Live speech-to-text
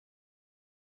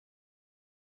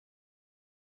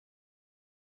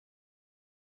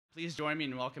Please join me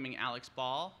in welcoming Alex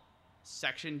Ball,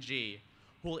 Section G,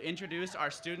 who will introduce our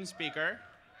student speaker,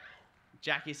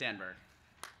 Jacquie Sandberg.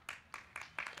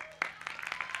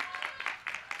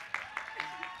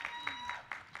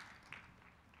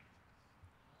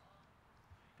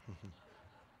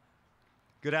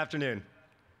 Good afternoon.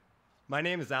 My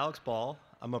name is Alex Ball.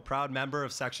 I'm a proud member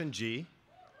of Section G.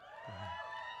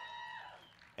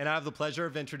 And I have the pleasure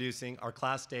of introducing our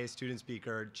Class Day student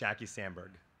speaker, Jacquie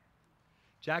Sandberg.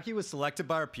 Jacquie was selected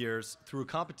by our peers through a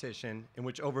competition in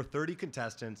which over 30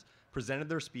 contestants presented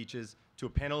their speeches to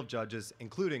a panel of judges,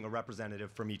 including a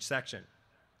representative from each section.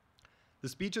 The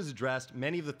speeches addressed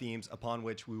many of the themes upon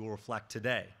which we will reflect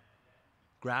today: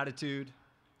 gratitude,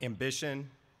 ambition,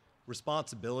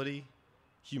 responsibility,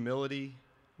 humility,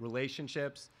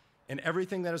 relationships, and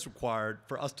everything that is required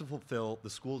for us to fulfill the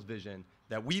school's vision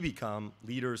that we become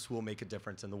leaders who will make a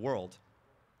difference in the world.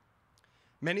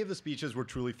 Many of the speeches were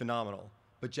truly phenomenal,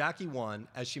 but Jacquie won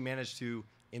as she managed to,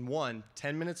 in one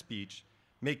 10-minute speech,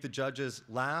 make the judges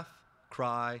laugh,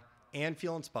 cry, and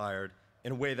feel inspired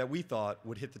in a way that we thought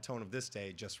would hit the tone of this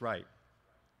day just right.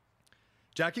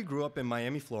 Jacquie grew up in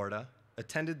Miami, Florida,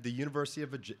 attended the University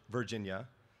of Virginia,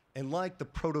 and like the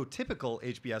prototypical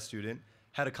HBS student,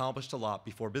 had accomplished a lot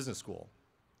before business school.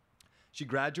 She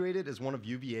graduated as one of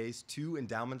UVA's 2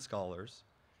 endowment scholars,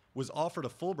 was offered a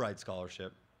Fulbright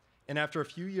scholarship, and after a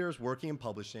few years working in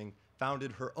publishing,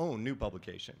 founded her own new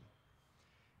publication.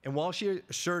 And while she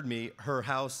assured me her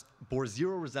house bore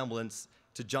zero resemblance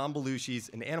to John Belushi's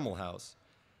An Animal House,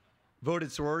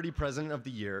 voted sorority president of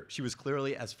the year, she was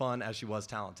clearly as fun as she was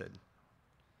talented.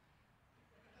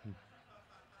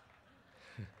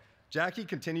 Jacquie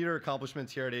continued her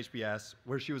accomplishments here at HBS,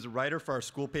 where she was a writer for our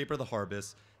school paper, The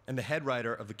Harvest, and the head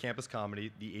writer of the campus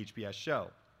comedy, The HBS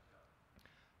Show.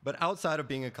 But outside of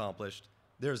being accomplished,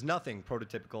 there's nothing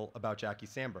prototypical about Jacquie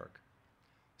Sandberg.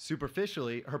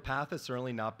 Superficially, her path has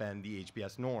certainly not been the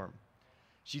HBS norm.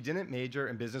 She didn't major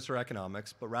in business or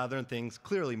economics, but rather in things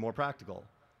clearly more practical: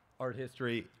 art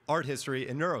history, and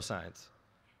neuroscience.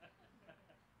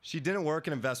 She didn't work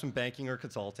in investment banking or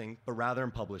consulting, but rather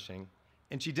in publishing.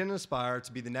 And she didn't aspire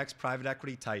to be the next private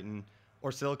equity titan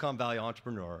or Silicon Valley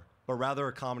entrepreneur, but rather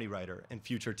a comedy writer and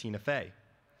future Tina Fey.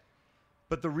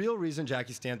 But the real reason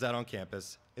Jacquie stands out on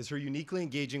campus is her uniquely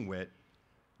engaging wit,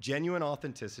 genuine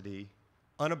authenticity,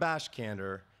 unabashed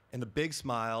candor, and the big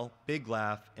smile, big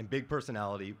laugh, and big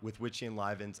personality with which she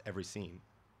enlivens every scene.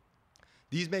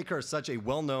 These make her such a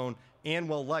well-known and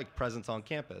well-liked presence on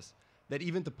campus that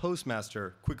even the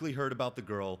postmaster quickly heard about the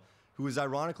girl who is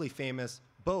ironically famous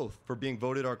both for being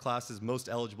voted our class's most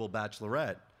eligible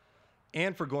bachelorette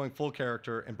and for going full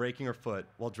character and breaking her foot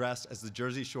while dressed as the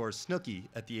Jersey Shore's Snooki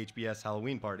at the HBS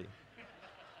Halloween party.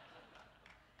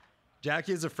 Jacquie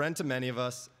is a friend to many of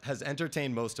us, has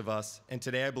entertained most of us, and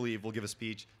today I believe will give a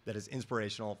speech that is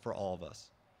inspirational for all of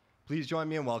us. Please join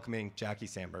me in welcoming Jacquie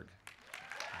Sandberg.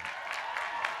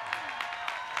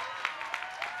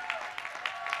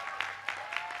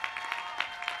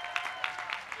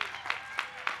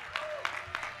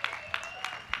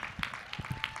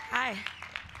 Hi.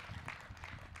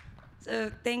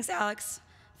 So thanks, Alex,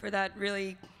 for that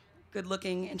really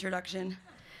good-looking introduction.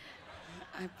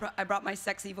 I brought my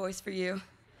sexy voice for you.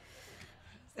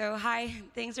 So hi,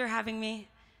 thanks for having me.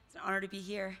 It's an honor to be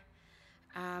here.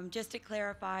 Just to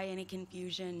clarify any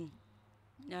confusion,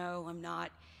 no, I'm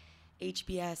not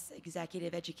HBS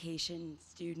executive education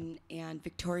student and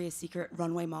Victoria's Secret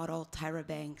runway model Tyra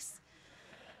Banks.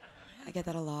 I get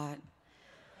that a lot.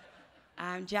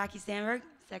 I'm Jacquie Sandberg,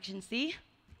 Section C.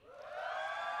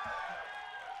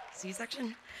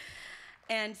 C-section.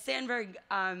 And Sandberg,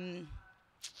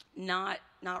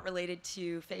 not related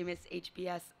to famous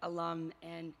HBS alum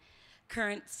and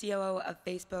current COO of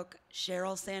Facebook,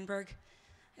 Sheryl Sandberg,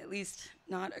 at least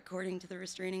not according to the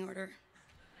restraining order.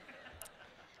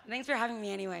 Thanks for having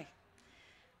me anyway.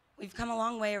 We've come a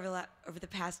long way over the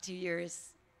past 2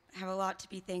 years. I have a lot to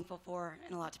be thankful for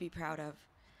and a lot to be proud of.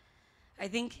 I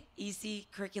think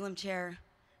EC curriculum chair,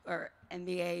 or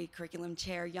MBA curriculum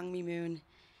chair, Youngmi Moon,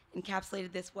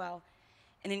 encapsulated this well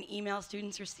in an email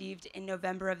students received in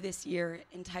November of this year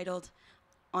entitled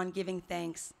 "On Giving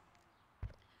Thanks."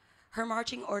 Her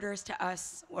marching orders to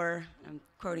us were, I'm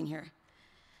quoting here,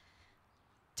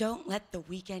 "Don't let the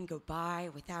weekend go by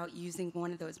without using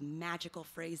one of those magical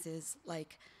phrases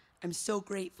like, 'I'm so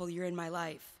grateful you're in my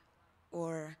life,'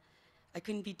 or 'I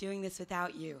couldn't be doing this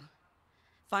without you.'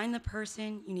 Find the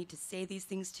person you need to say these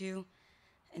things to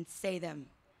and say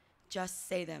them. Just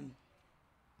say them."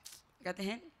 Got the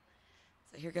hint?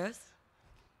 So here goes.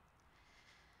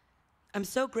 "I'm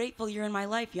so grateful you're in my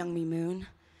life, Youngmi Moon.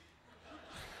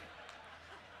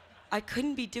 I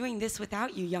couldn't be doing this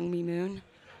without you, Young Me Moon.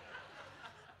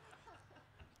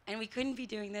 And we couldn't be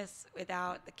doing this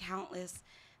without the countless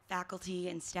faculty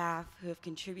and staff who have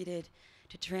contributed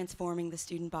to transforming the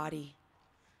student body.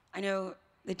 I know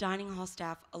the dining hall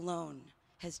staff alone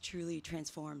has truly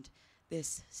transformed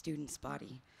this student's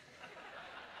body.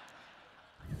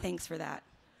 Thanks for that.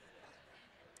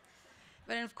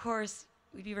 But of course,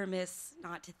 we'd be remiss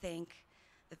not to thank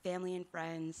the family and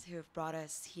friends who have brought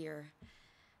us here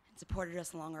and supported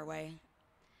us along our way.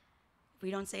 If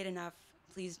we don't say it enough,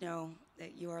 please know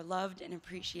that you are loved and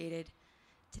appreciated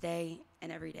today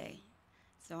and every day.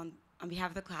 So on behalf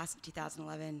of the class of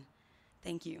 2011,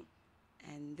 thank you.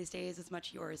 And this day is as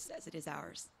much yours as it is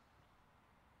ours.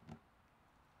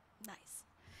 Nice.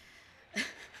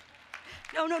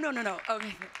 No.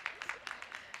 Okay.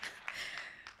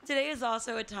 Today is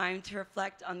also a time to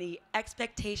reflect on the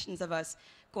expectations of us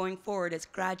going forward as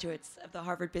graduates of the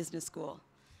Harvard Business School.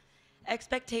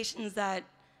 Expectations that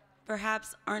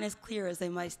perhaps aren't as clear as they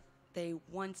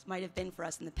once might have been for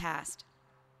us in the past.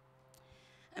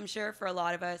 I'm sure for a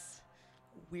lot of us,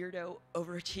 weirdo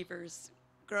overachievers,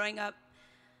 growing up,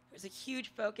 there's a huge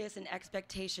focus and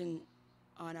expectation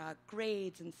on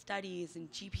grades and studies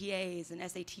and GPAs and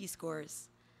SAT scores.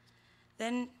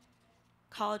 Then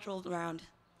college rolled around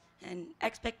and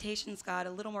expectations got a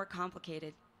little more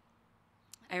complicated.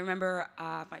 I remember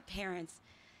my parents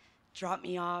dropped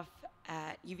me off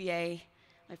at UVA,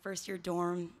 my first year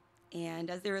dorm, and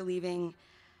as they were leaving,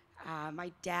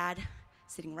 my dad,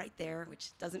 sitting right there,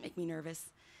 which doesn't make me nervous,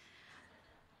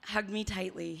 hugged me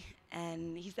tightly,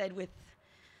 and he said with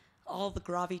all the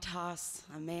gravitas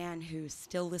a man who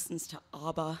still listens to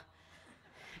ABBA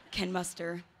can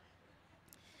muster,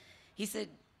 he said,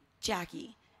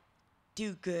 "Jackie,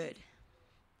 do good."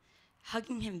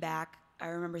 Hugging him back, I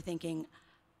remember thinking,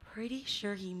 pretty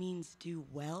sure he means do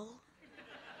well.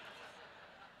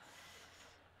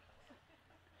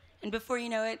 And before you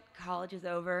know it, college is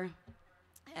over,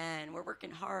 and we're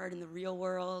working hard in the real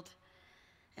world.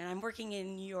 And I'm working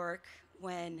in New York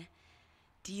when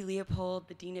D. Leopold,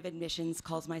 the Dean of Admissions,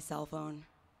 calls my cell phone.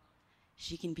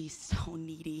 She can be so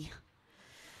needy.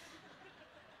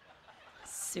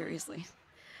 Seriously.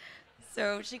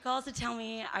 So she calls to tell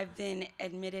me I've been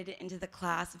admitted into the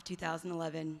class of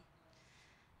 2011.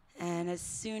 And as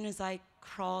soon as I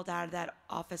crawled out of that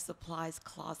office supplies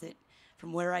closet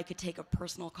from where I could take a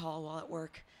personal call while at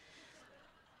work,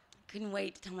 couldn't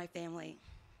wait to tell my family.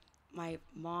 My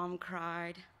mom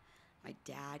cried, my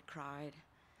dad cried,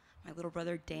 my little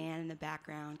brother Dan in the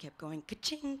background kept going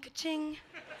ka-ching, ka-ching.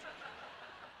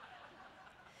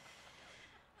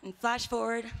 And flash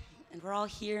forward, and we're all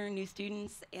here, new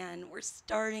students, and we're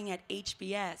starting at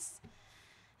HBS.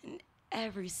 And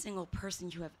every single person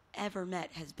you have ever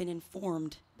met has been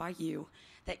informed by you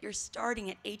that you're starting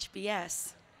at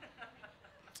HBS.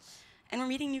 And we're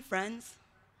meeting new friends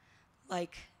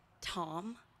like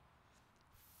Tom,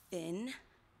 Finn,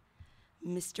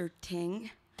 Mr.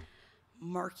 Ting,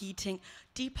 Marky Ting.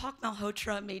 Deepak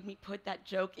Malhotra made me put that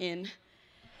joke in.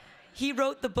 He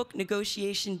wrote the book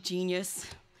Negotiation Genius.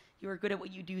 You are good at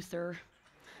what you do, sir.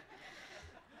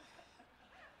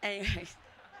 Anyway,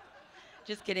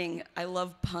 just kidding. I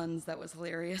love puns. That was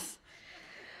hilarious.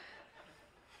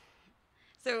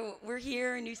 So we're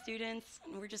here, new students,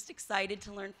 and we're just excited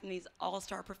to learn from these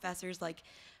all-star professors like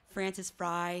Francis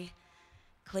Fry,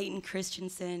 Clayton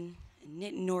Christensen, and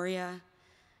Nitin Noria,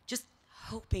 just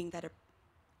hoping that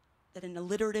an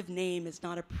alliterative name is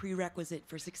not a prerequisite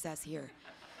for success here.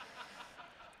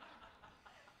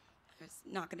 I was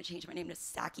not going to change my name to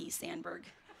Jacquie Sandberg.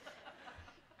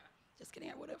 Just kidding,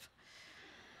 I would have.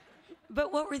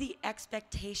 But what were the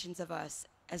expectations of us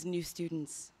as new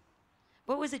students?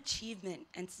 What was achievement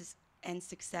and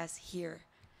success here?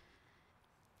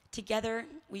 Together,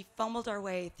 we fumbled our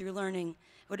way through learning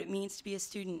what it means to be a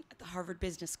student at the Harvard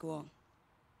Business School.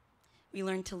 We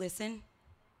learned to listen,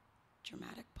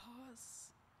 dramatic pause.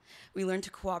 We learned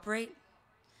to cooperate.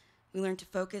 We learned to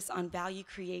focus on value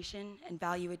creation and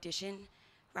value addition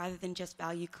rather than just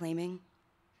value claiming.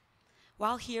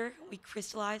 While here, we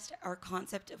crystallized our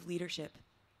concept of leadership.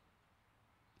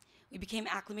 We became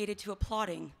acclimated to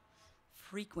applauding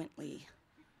frequently.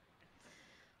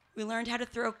 We learned how to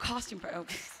throw costume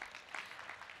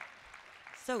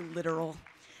so literal.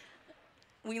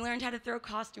 We learned how to throw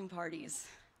costume parties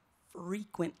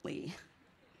frequently.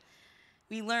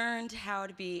 We learned how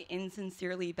to be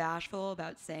insincerely bashful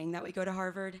about saying that we go to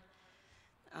Harvard.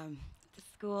 The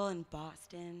school in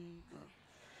Boston,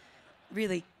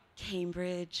 really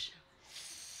Cambridge.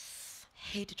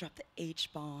 Hate to drop the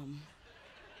H-bomb.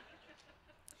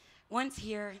 Once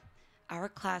here, our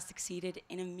class succeeded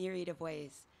in a myriad of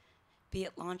ways, be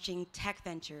it launching tech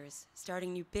ventures,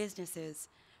 starting new businesses,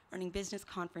 running business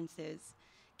conferences,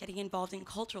 getting involved in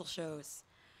cultural shows,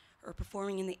 or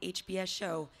performing in the HBS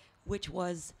show, which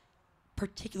was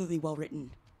particularly well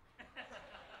written.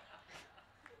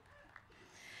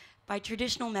 By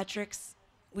traditional metrics,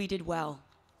 we did well.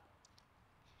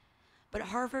 But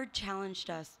Harvard challenged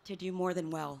us to do more than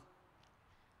well.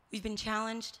 We've been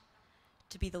challenged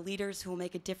to be the leaders who will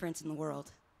make a difference in the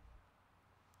world.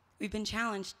 We've been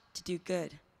challenged to do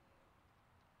good.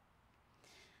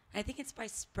 I think it's by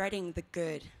spreading the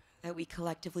good that we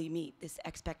collectively meet this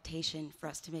expectation for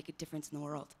us to make a difference in the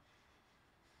world.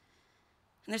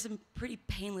 And there's some pretty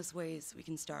painless ways we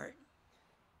can start.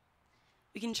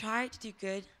 We can try to do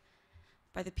good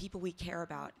by the people we care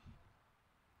about,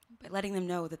 by letting them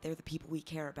know that they're the people we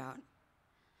care about,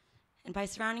 and by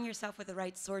surrounding yourself with the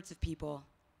right sorts of people,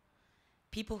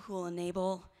 people who will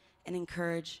enable and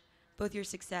encourage both your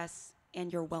success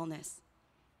and your wellness.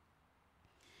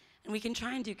 And we can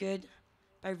try and do good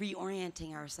by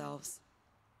reorienting ourselves,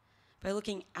 by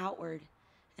looking outward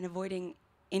and avoiding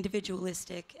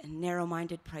individualistic and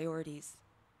narrow-minded priorities.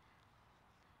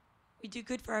 We do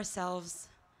good for ourselves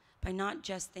by not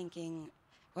just thinking,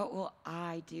 what will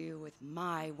I do with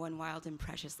my one wild and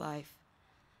precious life?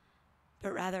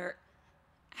 But rather,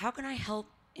 how can I help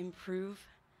improve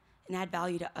and add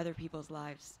value to other people's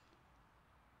lives?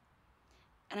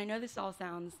 And I know this all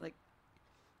sounds like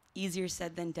easier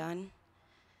said than done,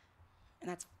 and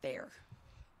that's fair.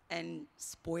 And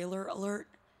spoiler alert,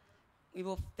 we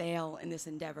will fail in this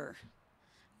endeavor.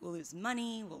 We'll lose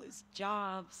money, we'll lose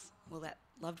jobs, we'll let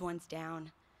loved ones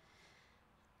down.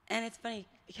 And it's funny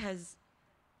because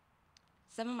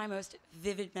some of my most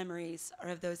vivid memories are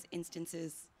of those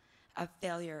instances of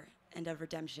failure and of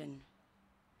redemption.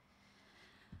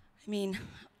 I mean,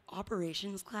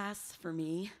 operations class for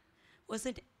me was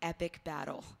an epic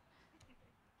battle,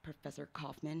 Professor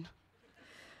Kaufman.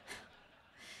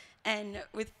 And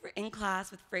in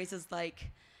class with phrases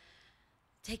like,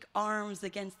 take arms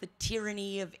against the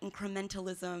tyranny of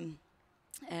incrementalism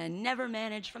and never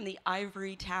manage from the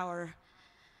ivory tower.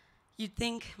 You'd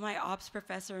think my ops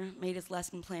professor made his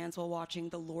lesson plans while watching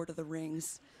The Lord of the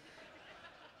Rings.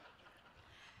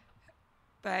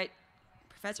 But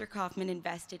Professor Kaufman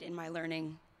invested in my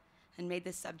learning and made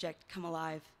this subject come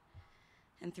alive.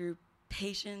 And through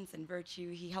patience and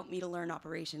virtue, he helped me to learn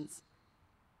operations.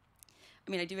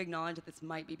 I mean, I do acknowledge that this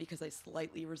might be because I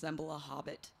slightly resemble a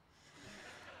hobbit.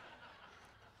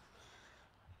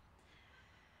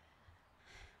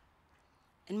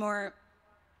 And more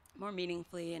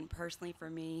meaningfully and personally for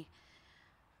me,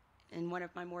 and one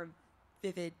of my more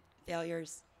vivid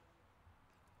failures,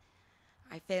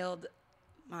 I failed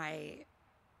my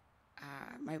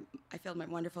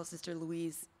wonderful sister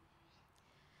Louise.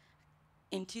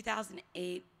 In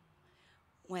 2008,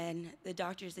 when the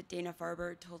doctors at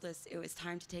Dana-Farber told us it was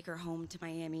time to take her home to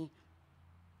Miami,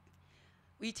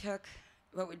 we took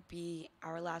what would be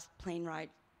our last plane ride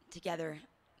together,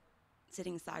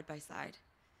 sitting side by side.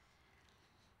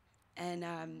 And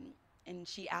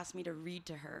she asked me to read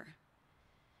to her,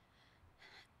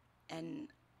 and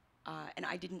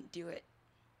I didn't do it.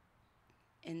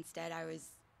 Instead, I was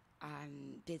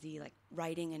busy like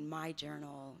writing in my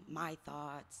journal my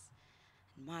thoughts,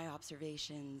 and my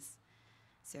observations,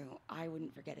 so I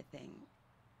wouldn't forget a thing.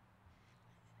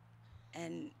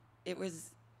 And it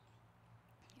was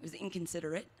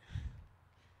inconsiderate.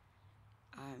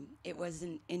 It was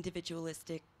an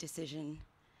individualistic decision.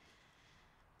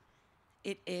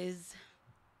 It is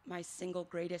my single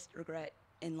greatest regret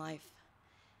in life,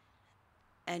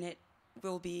 and it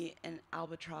will be an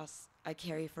albatross I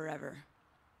carry forever.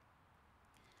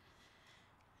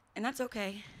 And that's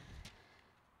okay.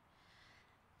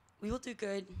 We will do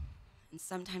good, and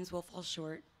sometimes we'll fall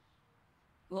short.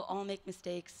 We'll all make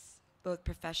mistakes, both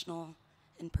professional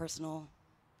and personal.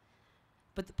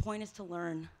 But the point is to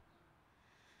learn,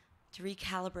 to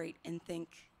recalibrate and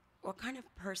think, what kind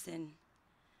of person,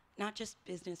 not just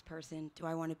business person, do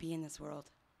I want to be in this world?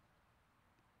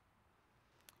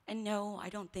 And no, I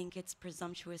don't think it's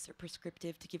presumptuous or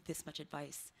prescriptive to give this much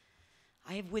advice.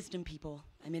 I have wisdom, people.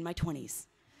 I'm in my 20s.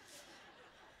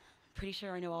 Pretty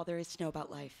sure I know all there is to know about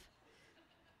life.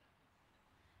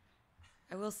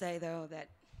 I will say, though, that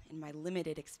in my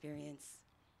limited experience,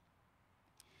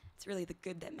 it's really the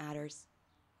good that matters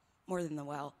more than the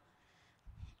well.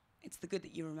 It's the good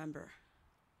that you remember.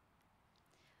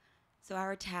 So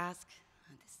our task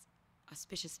at this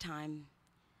auspicious time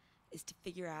is to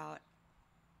figure out,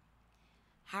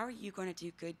 how are you going to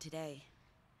do good today?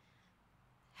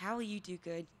 How will you do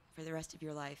good for the rest of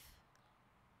your life?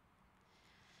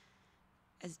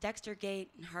 As Dexter Gate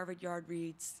and Harvard Yard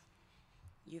reads,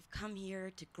 You've come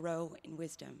here to grow in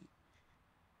wisdom.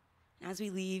 And as we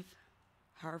leave,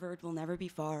 Harvard will never be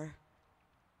far.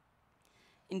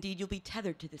 Indeed, you'll be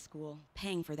tethered to the school,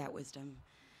 paying for that wisdom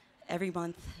every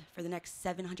month for the next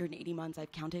 780 months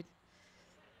I've counted.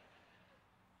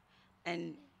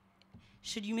 And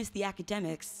should you miss the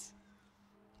academics,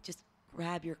 just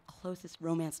grab your closest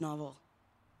romance novel.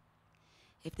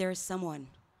 If there is someone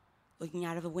looking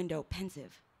out of a window,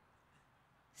 pensive,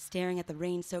 staring at the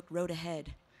rain-soaked road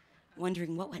ahead,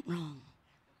 wondering what went wrong,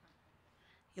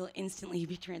 you'll instantly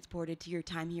be transported to your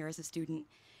time here as a student,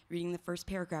 reading the first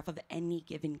paragraph of any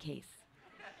given case.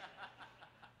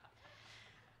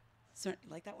 So,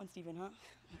 like that one, Stephen,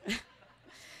 huh?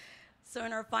 So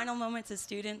in our final moments as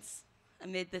students,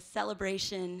 amid the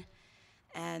celebration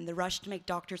and the rush to make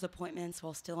doctor's appointments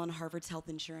while still on Harvard's health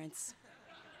insurance,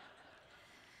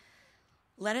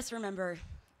 let us remember,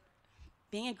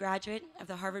 being a graduate of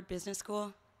the Harvard Business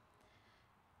School,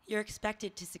 you're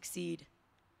expected to succeed,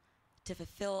 to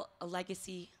fulfill a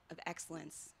legacy of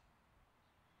excellence.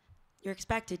 You're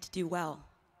expected to do well.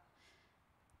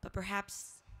 But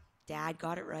perhaps Dad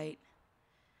got it right,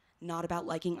 not about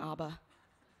liking ABBA.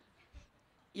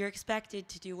 You're expected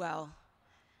to do well,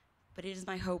 but it is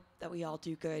my hope that we all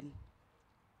do good.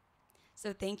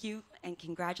 So thank you and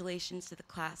congratulations to the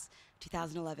class of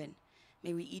 2011.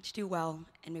 May we each do well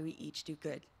and may we each do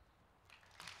good.